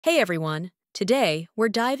Hey everyone! Today, we're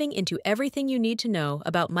diving into everything you need to know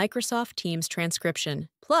about Microsoft Teams transcription.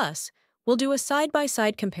 Plus, we'll do a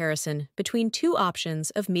side-by-side comparison between two options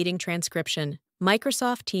of meeting transcription,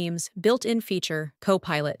 Microsoft Teams' built-in feature,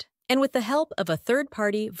 Copilot, and with the help of a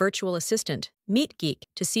third-party virtual assistant, MeetGeek,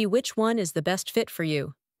 to see which one is the best fit for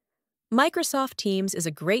you. Microsoft Teams is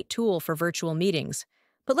a great tool for virtual meetings,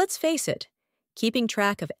 but let's face it, keeping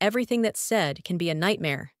track of everything that's said can be a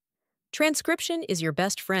nightmare. Transcription is your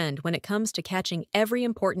best friend when it comes to catching every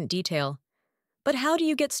important detail. But how do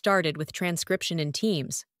you get started with transcription in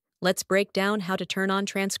Teams? Let's break down how to turn on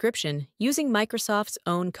transcription using Microsoft's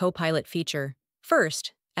own Copilot feature.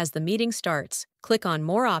 First, as the meeting starts, click on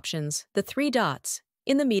More Options, the three dots,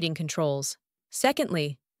 in the meeting controls.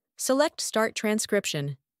 Secondly, select Start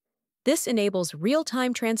Transcription. This enables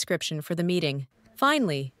real-time transcription for the meeting.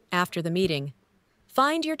 Finally, after the meeting,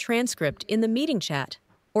 find your transcript in the meeting chat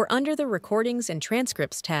or under the Recordings and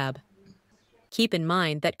Transcripts tab. Keep in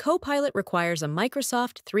mind that Copilot requires a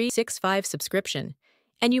Microsoft 365 subscription,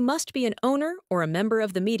 and you must be an owner or a member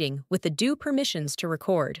of the meeting with the due permissions to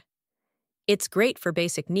record. It's great for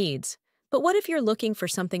basic needs, but what if you're looking for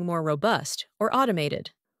something more robust or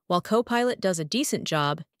automated? While Copilot does a decent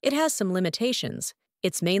job, it has some limitations.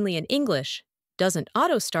 It's mainly in English, doesn't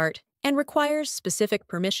auto-start, and requires specific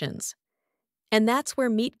permissions. And that's where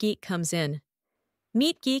MeetGeek comes in.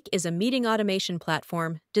 MeetGeek is a meeting automation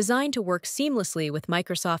platform designed to work seamlessly with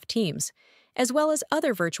Microsoft Teams, as well as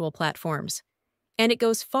other virtual platforms. And it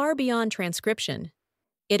goes far beyond transcription.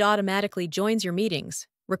 It automatically joins your meetings,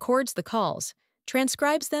 records the calls,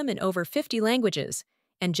 transcribes them in over 50 languages,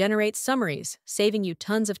 and generates summaries, saving you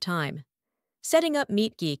tons of time. Setting up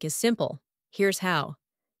MeetGeek is simple. Here's how.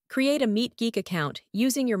 Create a MeetGeek account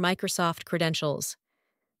using your Microsoft credentials.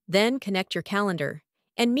 Then connect your calendar,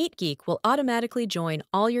 and MeetGeek will automatically join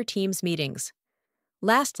all your Teams meetings.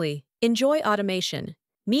 Lastly, enjoy automation.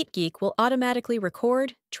 MeetGeek will automatically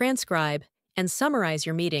record, transcribe, and summarize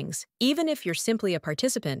your meetings, even if you're simply a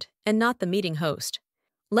participant and not the meeting host.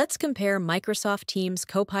 Let's compare Microsoft Teams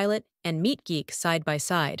Copilot and MeetGeek side by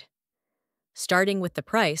side. Starting with the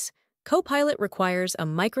price, Copilot requires a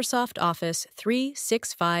Microsoft Office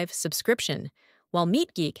 365 subscription, while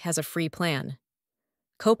MeetGeek has a free plan.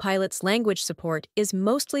 Copilot's language support is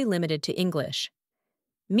mostly limited to English.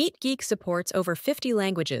 MeetGeek supports over 50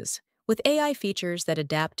 languages, with AI features that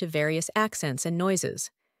adapt to various accents and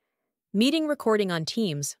noises. Meeting recording on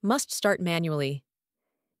Teams must start manually.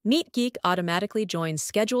 MeetGeek automatically joins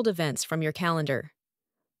scheduled events from your calendar.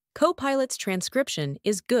 Copilot's transcription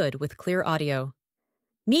is good with clear audio.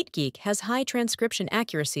 MeetGeek has high transcription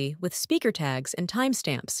accuracy with speaker tags and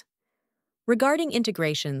timestamps. Regarding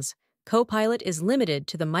integrations, Copilot is limited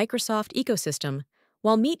to the Microsoft ecosystem,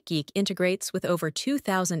 while MeetGeek integrates with over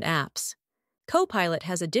 2,000 apps. Copilot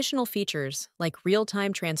has additional features like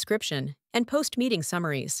real-time transcription and post-meeting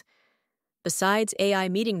summaries. Besides AI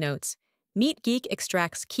meeting notes, MeetGeek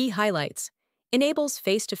extracts key highlights, enables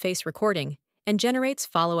face-to-face recording, and generates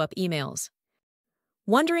follow-up emails.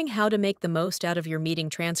 Wondering how to make the most out of your meeting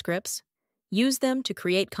transcripts? Use them to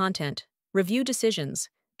create content, review decisions,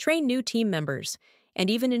 train new team members, and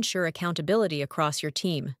even ensure accountability across your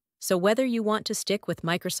team. So whether you want to stick with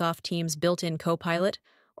Microsoft Teams' built-in Copilot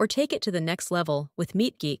or take it to the next level with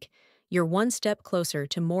MeetGeek, you're one step closer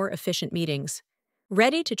to more efficient meetings.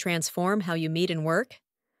 Ready to transform how you meet and work?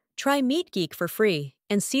 Try MeetGeek for free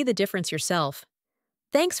and see the difference yourself.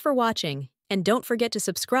 Thanks for watching, and don't forget to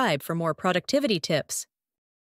subscribe for more productivity tips.